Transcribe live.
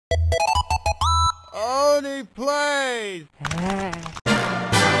Oneyplays!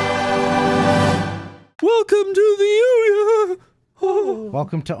 Welcome to the Ouya! Oh.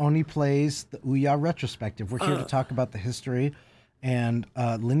 Welcome to Oneyplays, the Ouya retrospective. We're here to talk about the history and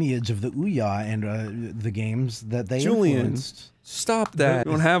lineage of the Ouya and the games that they influenced. Stop that.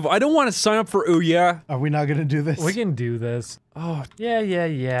 I don't want to sign up for Ouya. Are we not going to do this? We can do this. Oh.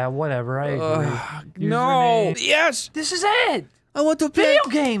 Yeah, whatever, I agree. No! Yes! This is it! I want to play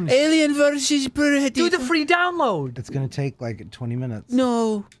Video games! Alien versus Predator. Do the free download! It's going to take like 20 minutes.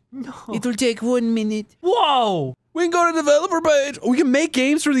 No. It will take 1 minute. Whoa! We can go to the developer page. We can make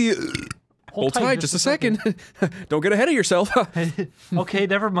games for the... Hold tight just a second. Don't get ahead of yourself. Okay,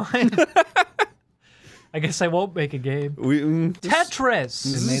 never mind. I guess I won't make a game.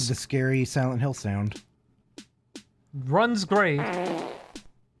 Tetris! It made the scary Silent Hill sound. Runs great.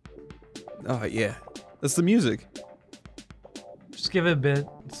 Oh, yeah. That's the music. Just give it a bit.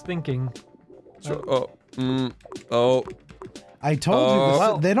 It's thinking. I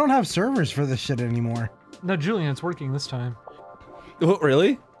told you, they don't have servers for this shit anymore. No, Julian, it's working this time. Oh,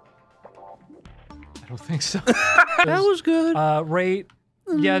 really? I don't think so. That was good. Rate.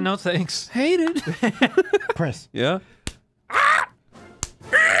 Yeah, no thanks. Hate it. Chris. Yeah? I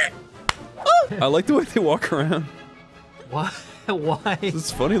like the way they walk around. Why? Why? It's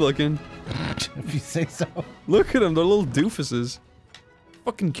funny looking. If you say so. Look at them, they're little doofuses.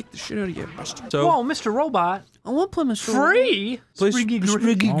 Fucking kick the shit out of you, bastard. So, whoa, Mr. Robot. I want to play Mr. Free? Play Spriggy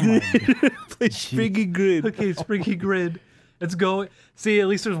Spriggy Grid. Grid. Play Spriggy Grid. Okay, Spriggy Grid. Let's go. See, at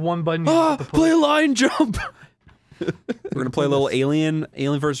least there's one button you have to push. Play a line jump! We're gonna play a little Alien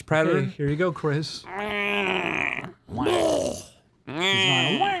vs. Predator. Okay, here you go, Chris.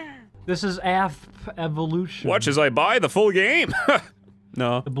 This is AF Evolution. Watch as I buy the full game!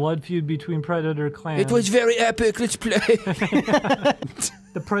 No. The blood feud between Predator clans. It was very epic, let's play!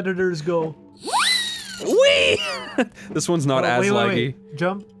 The Predators go. Whee! This one's not as laggy. Wait.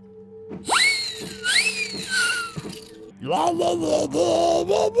 Jump.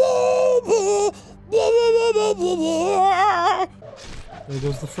 There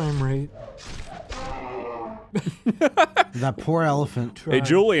goes the frame rate. That poor elephant. Hey,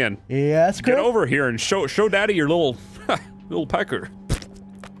 Julian. Yes, Chris? Get over here and show Daddy your little pecker.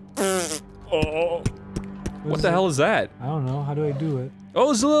 Oh. What the hell is that? I don't know. How do I do it?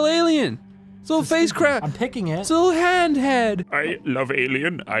 Oh, it's a little alien. It's a little face crab. I'm picking it. It's a little hand head. I love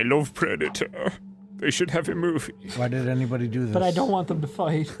Alien. I love Predator. They should have a movie. Why did anybody do this? But I don't want them to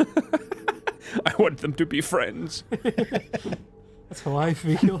fight. I want them to be friends. That's how I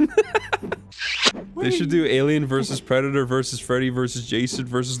feel. They should do Alien versus Predator versus Freddy versus Jason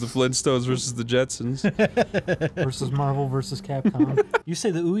versus the Flintstones versus the Jetsons. Versus Marvel versus Capcom. You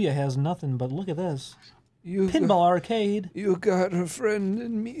say the Ouya has nothing, but look at this. Pinball arcade. You got a friend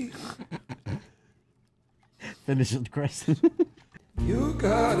in me. Finish it, Chris. You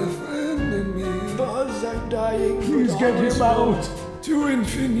got a friend in me. Buzz, I'm dying. Please get him out. To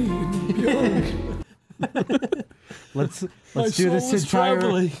infinity and beyond. Let's do this entire.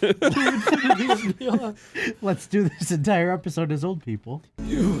 Let's do this entire episode as old people.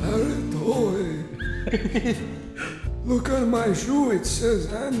 You are a toy. Look on my shoe, it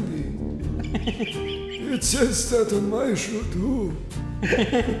says Andy. It says that on my shoe too.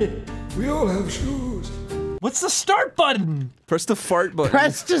 We all have shoes. What's the start button? Press the fart button.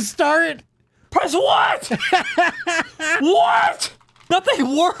 Press to start. Press what? What?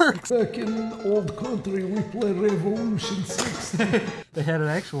 Nothing works! Back in old country, we play Revolution 60. They had an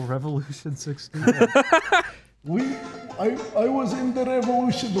actual Revolution 60. I was in the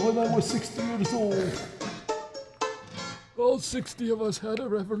revolution when I was 60 years old. All 60 of us had a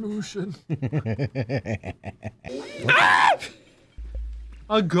revolution. Ah!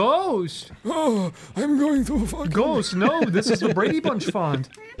 A ghost! Oh, I'm going to fuck Ghost, no, this is the Brady Bunch font.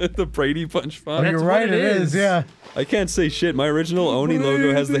 The Brady Bunch font? You're right, it is, yeah. I can't say shit. My original Oney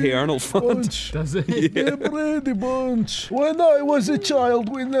logo has the Hey Arnold font. Does it? Yeah. The Brady Bunch. When I was a child,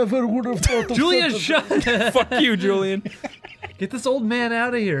 we never would have thought of Julian, such shut Fuck you, Julian. Get this old man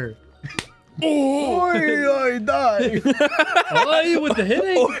out of here. Oi, I die. Oi, with the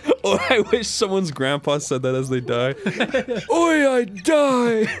hitting. Oh, I wish someone's grandpa said that as they die. Oi, I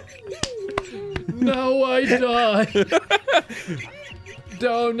die. Now I die.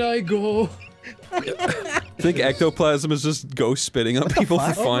 Down I go. I think ectoplasm is just ghost spitting on people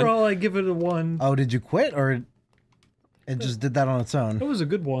for fun. Overall, I give it a 1. Oh, did you quit or it just did that on its own? That was a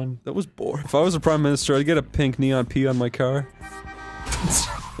good one. That was boring. If I was a prime minister, I'd get a pink neon P on my car.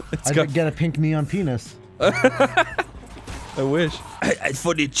 I'd get a pink neon penis. I wish. I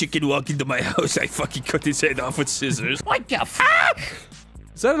funny chicken walk into my house. I fucking cut his head off with scissors. What the fuck?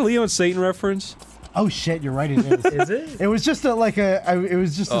 Is that a Leo and Satan reference? Oh shit, you're right. It is. Is it? It was just it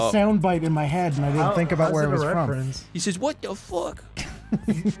was just a sound bite in my head, and I didn't think about where it was from. He says, "What the fuck?"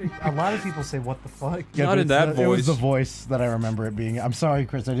 A lot of people say, "What the fuck?" Yeah, Not in that It was voice. the voice that I remember it being. I'm sorry,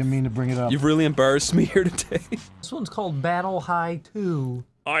 Chris. I didn't mean to bring it up. You've really embarrassed me here today. This one's called Battle High 2.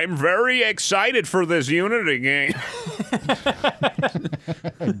 I'm very excited for this Unity game.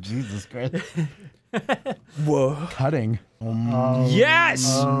 Jesus Christ. Whoa. Cutting. Yes!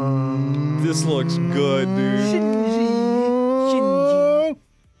 This looks good, dude. Shinji.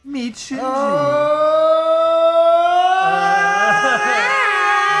 Meet Shinji.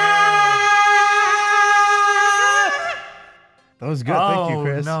 That was good. Thank you,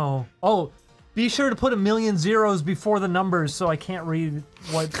 Chris. No. Oh, be sure to put 1,000,000 zeros before the numbers so I can't read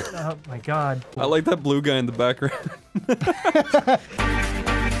what. Oh my god. I like that blue guy in the background.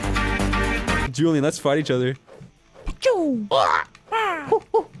 Julian, let's fight each other.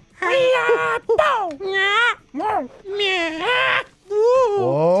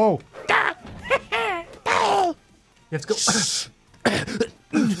 Whoa. Let's go.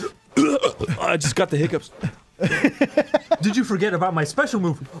 I just got the hiccups. Did you forget about my special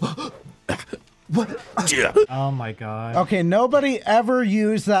move? What? Oh my god. Okay, nobody ever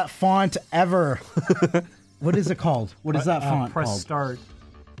used that font ever. What is it called? What is that font Press called? start.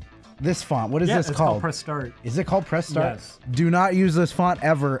 This font. What is Yeah, this it's called? called Press Start. Is it called Press Start? Yes. Do not use this font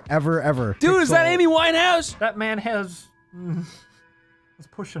ever, ever, ever. Dude, is that Amy Winehouse? That man has. Was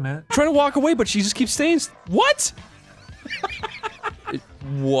pushing it. Trying to walk away, but she just keeps staying. What?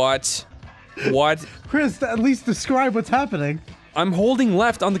 What? What? Chris, at least describe what's happening. I'm holding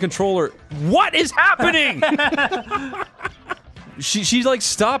left on the controller. What is happening? she like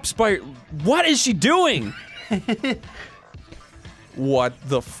stops by. What is she doing? What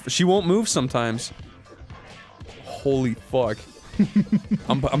the f- She won't move sometimes. Holy fuck.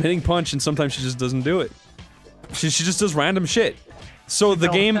 I'm hitting punch and sometimes she just doesn't do it. She just does random shit. So the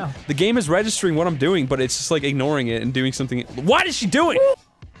game is registering what I'm doing, but it's just like ignoring it and doing something. What is she doing?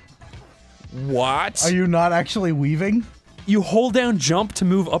 What? Are you not actually weaving? You hold down jump to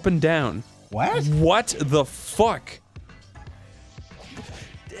move up and down. What? What the fuck?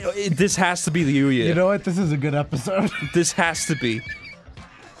 This has to be the Ouya. You know what? This is a good episode. This has to be.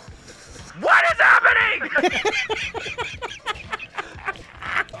 What is happening?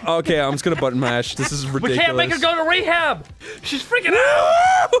 Okay, I'm just gonna button mash. This is ridiculous. We can't make her go to rehab! She's freaking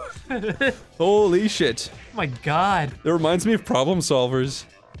out! Holy shit. Oh my god. It reminds me of Problem Solvers.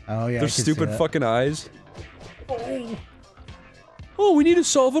 Oh yeah. Their stupid fucking eyes. Oh, we need to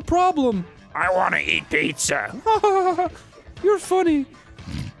solve a problem. I want to eat pizza. You're funny.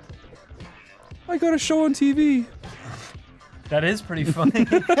 I got a show on TV. That is pretty funny.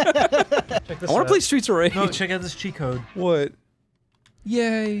 Check this I want out. to play Streets of Rage. No, check out this cheat code. What?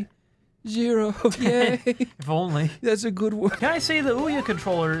 Yay. 0. Yay. If only. That's a good one. Can I say the Ouya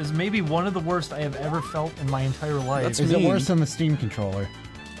controller is maybe one of the worst I have ever felt in my entire life. That's Is it mean. worse than the Steam controller?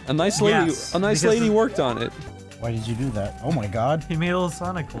 A nice lady. Yes, a nice because lady the- worked on it. Why did you do that? Oh my god. He made a little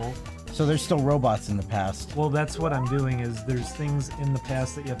Sonical. So there's still robots in the past. Well, that's what I'm doing, is there's things in the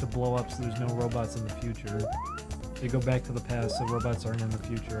past that you have to blow up so there's no robots in the future. They go back to the past so robots aren't in the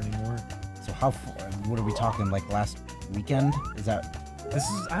future anymore. So how far, what are we talking, like last weekend? Is that... This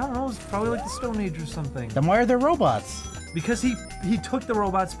is, I don't know, it's probably like the Stone Age or something. Then why are there robots? Because he took the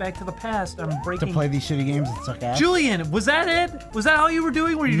robots back to the past. I'm To breaking... play these shitty games and suck ass? Julian, was that it? Was that all you were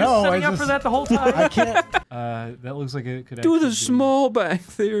doing? Were you No, just setting I up for just- that the whole time? I can't... That looks like it could Do actually the small bang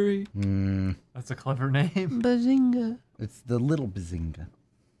theory. That's a clever name. Bazinga. It's the little Bazinga.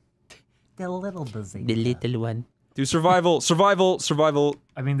 The little busy. The little one. Do survival, survival, survival.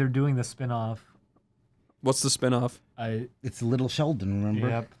 I mean, they're doing the spin-off. What's the spinoff? It's Little Sheldon, remember?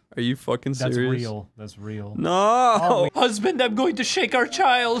 Yep. Are you fucking That's serious? real. That's real. No! Husband, I'm going to shake our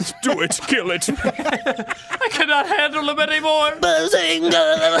child. Do it, kill it. I cannot handle him anymore.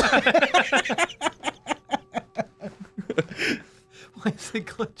 Why is it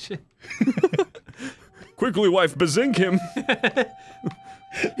glitching? Quickly, wife, bazink him.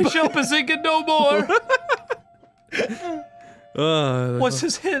 You shall bazing no more. What's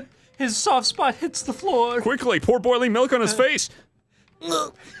his hit? His soft spot hits the floor. Quickly, pour boiling milk on his face. Is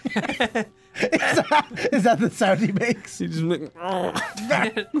that the sound he makes? He just make,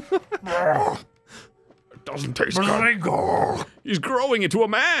 It doesn't taste good. He's growing into a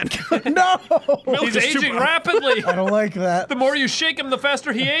man. No! Milk He's is too aging bad. rapidly. I don't like that. The more you shake him, the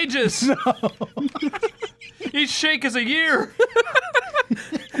faster he ages. Each shake is a year.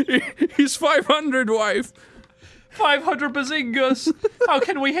 He's 500, wife. 500 bazingas. How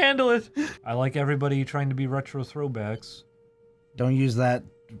can we handle it? I like everybody trying to be retro throwbacks. Don't use that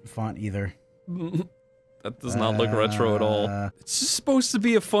font either. That does not look retro at all. It's just supposed to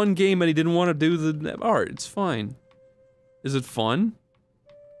be a fun game and he didn't want to do the art. It's fine. Is it fun?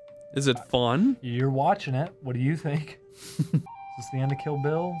 Is it fun? You're watching it. What do you think? Is this the end of Kill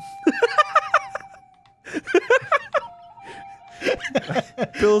Bill?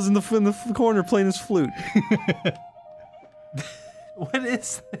 Bill's in the corner playing his flute. What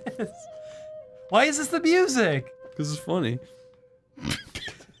is this? Why is this the music? Because it's funny.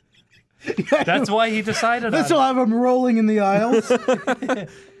 That's why he decided That's on why I'm rolling in the aisles. a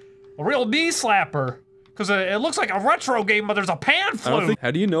real knee slapper. Because it looks like a retro game, but there's a pan flute.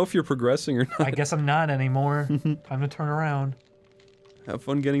 How do you know if you're progressing or not? I guess I'm not anymore. Time to turn around. Have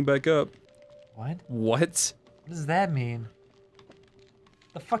fun getting back up. What? What? What does that mean?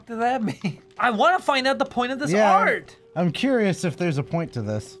 The fuck does that mean? I want to find out the point of this art. I'm curious if there's a point to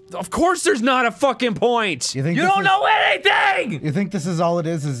this. Of course there's not a fucking point! You think You don't know anything! You think this is all it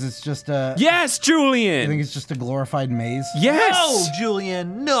is? Is it's just a? Yes, Julian! You think it's just a glorified maze? Yes! No,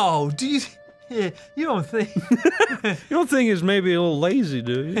 Julian, no. Do you... You don't think... You don't think it's maybe a little lazy,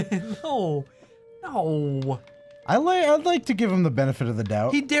 do you? No. No. I'd like to give him the benefit of the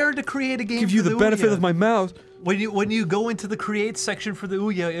doubt. He dared to create a game Give you for the benefit Ouya. of my mouth. When you go into the create section for the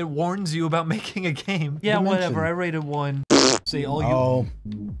Ouya, it warns you about making a game. Yeah, whatever. I rated 1. Say all you. Oh.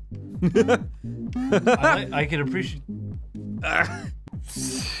 I can appreciate.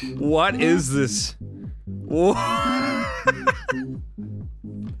 What is this? What?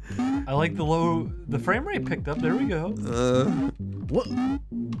 I like the frame rate picked up. There we go. What?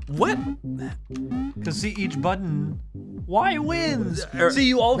 What? Cause see each button. Why wins? See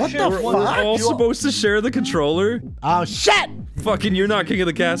you all What share the one. fuck? We're all supposed to share the controller? Oh shit! Fucking, you're not king of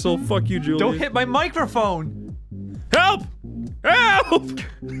the castle. Fuck you, Julian. Don't hit my microphone. Help! Help!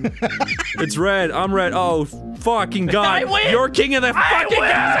 It's red. I'm red. Oh, fucking god. I win! You're king of the fucking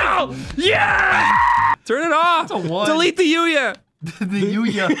castle! Yeah! Turn it off! That's a 1. Delete the Ouya! The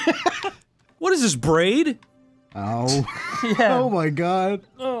Ouya. What is this, Braid? Oh. Yeah. Oh my god.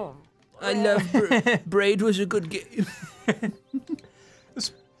 I love Braid was a good game.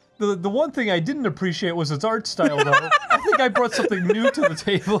 The one thing I didn't appreciate was its art style, though. I think I brought something new to the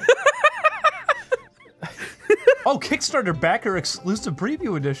table. Oh, Kickstarter backer exclusive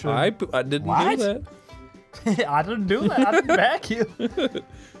preview edition. I didn't do that. I didn't do that. I didn't back you.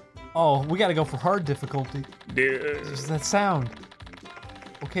 Oh, we gotta go for hard difficulty. Just that sound.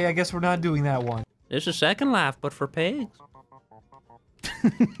 Okay, I guess we're not doing that one. There's a Second Life, but for pigs.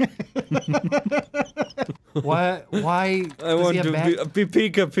 Why? I does want he have to back? be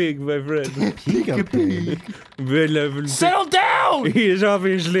Pika Pig, my friend. Pika Pig. Settle down! He is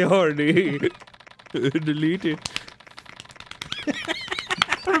obviously horny. Delete it.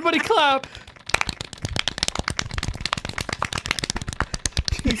 Everybody clap.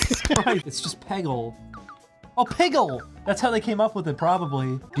 Jesus Christ. It's just Peggle. Oh, Piggle! That's how they came up with it,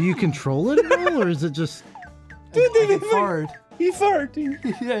 probably. Do you control it at all, or is it just? I can fart. He farting.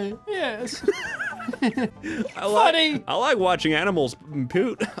 Yeah, yes. I like watching animals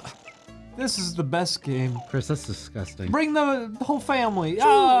poot. This is the best game. Chris, that's disgusting. Bring the whole family.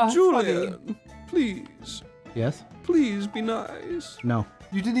 Julian, please, Yes? please be nice. No.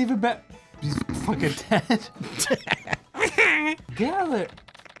 You didn't even bet. He's fucking dead. Get out of there.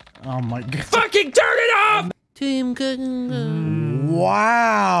 Oh my god. Fucking turn it off! Team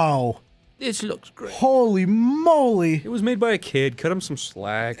Wow. This looks great. Holy moly. It was made by a kid. Cut him some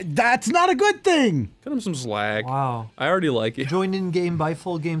slack. That's not a good thing. Cut him some slack. Wow. I already like it. Join in game, buy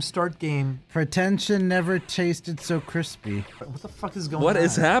full game, start game. Pretension never tasted so crispy. What the fuck is going on? What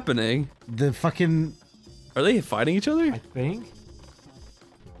is happening? The fucking... Are they fighting each other? I think.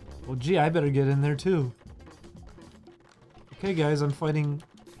 Well, gee, I better get in there too. Okay, guys, I'm fighting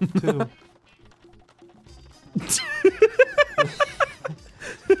too.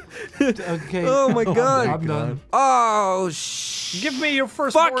 Okay. Oh my god. I'm done. Oh, Give me your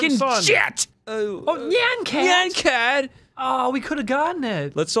first fucking son. shit! Oh, Nyan Cat! Nyan Cat! Oh, we could have gotten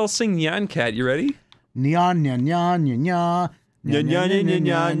it. Let's all sing Nyan Cat. You ready? Nyan, nyan, nyan, nyan, nyan. Nyan, nyan, nyan,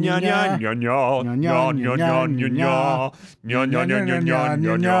 nyan, nyan, nyan,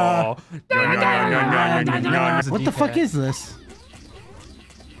 nyan. What the fuck is this?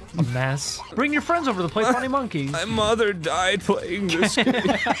 A mess. Bring your friends over to play Funny Monkeys. My mother died playing this game.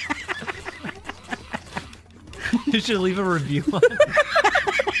 You should leave a review on it.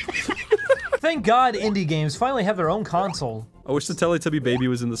 Thank God indie games finally have their own console. I wish the Teletubby baby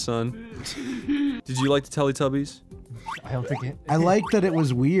was in the sun. Did you like the Teletubbies? I don't think it. I like that it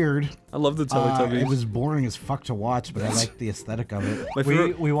was weird. I love the Teletubbies. It was boring as fuck to watch, but I liked the aesthetic of it. My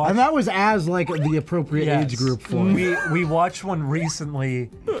favorite- We watched. And that was as like the appropriate age group for it. We watched one recently,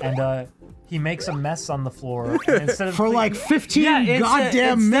 and he makes a mess on the floor. And instead of For like 15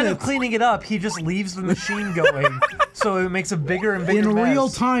 goddamn instead minutes. of cleaning it up, he just leaves the machine going. So it makes a bigger and bigger In mess. real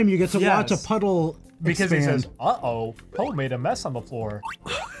time, you get to watch a puddle Because expand. he says, "Uh-oh, Poe made a mess on the floor.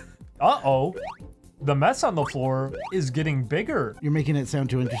 Uh-oh, the mess on the floor is getting bigger." You're making it sound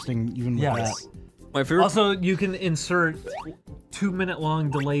too interesting even with that. My favorite. Also, you can insert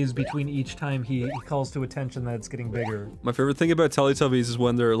 2-minute-long delays between each time he calls to attention that it's getting bigger. My favorite thing about Teletubbies is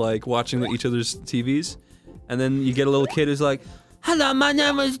when they're like watching each other's TVs, and then you get a little kid who's like, "Hello, my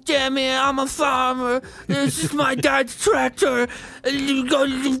name is Jimmy. I'm a farmer. This is my dad's tractor."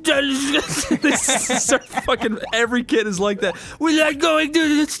 Start fucking every kid is like that. "We like going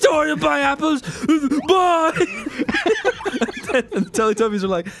to the store to buy apples. Bye." And the Teletubbies are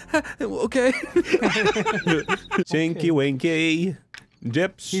like, "Okay." Tinky Winky,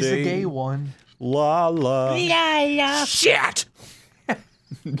 Gypsy. He's the gay one. La la. La la. Shit!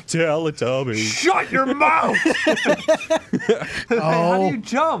 Teletubby. Shut your mouth! How do you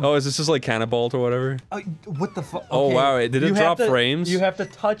jump? Oh, is this just like Cannonball or whatever? What the fuck? Oh, wow, did it drop frames? You have to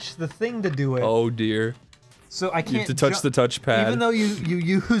touch the thing to do it. Oh dear. So I can't. You have to touch the touchpad. Even though you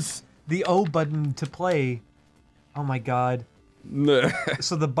use the O button to play. Oh my god.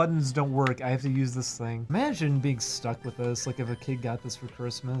 So the buttons don't work. I have to use this thing. Imagine being stuck with this. Like if a kid got this for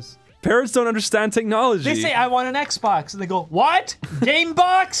Christmas. Parents don't understand technology. They say, "I want an Xbox," and they go, "What? Game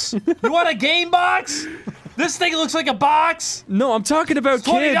box? You want a game box? This thing looks like a box." No, I'm talking about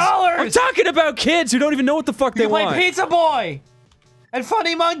 $20. kids. I'm talking about kids who don't even know what the fuck they You play want. Pizza Boy and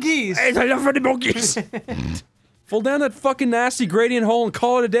Funny Monkeys. Hey, I love Funny Monkeys. Fall down that fucking nasty gradient hole and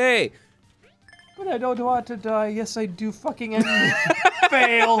call it a day. But I don't want to die. Yes, I do. Fucking end me.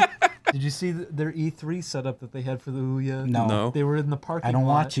 Fail. Did you see their E3 setup that they had for the Ouya? No. They were in the parking lot. I don't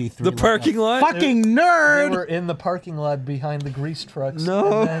watch E3. The parking lot? Fucking nerd! They were in the parking lot behind the grease trucks.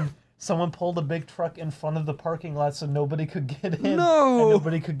 No. And then someone pulled a big truck in front of the parking lot so nobody could get in. No. And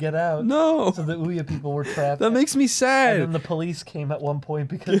nobody could get out. No. So the Ouya people were trapped. That makes me sad. And then the police came at one point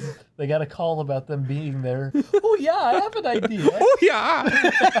because they got a call about them being there. "Oh yeah, I have an idea. Oh yeah!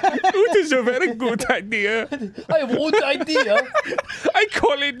 It is a very good idea. I have one idea. I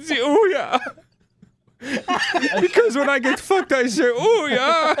call it the Ouya. Because when I get fucked, I say, "Oh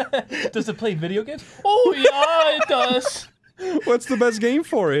yeah." Does it play video games? Oh yeah, it does. What's the best game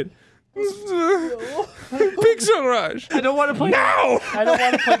for it? Pixel Rush. I don't want to play. No! I don't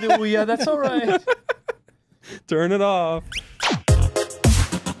want to play the Ouya. That's all right. Turn it off.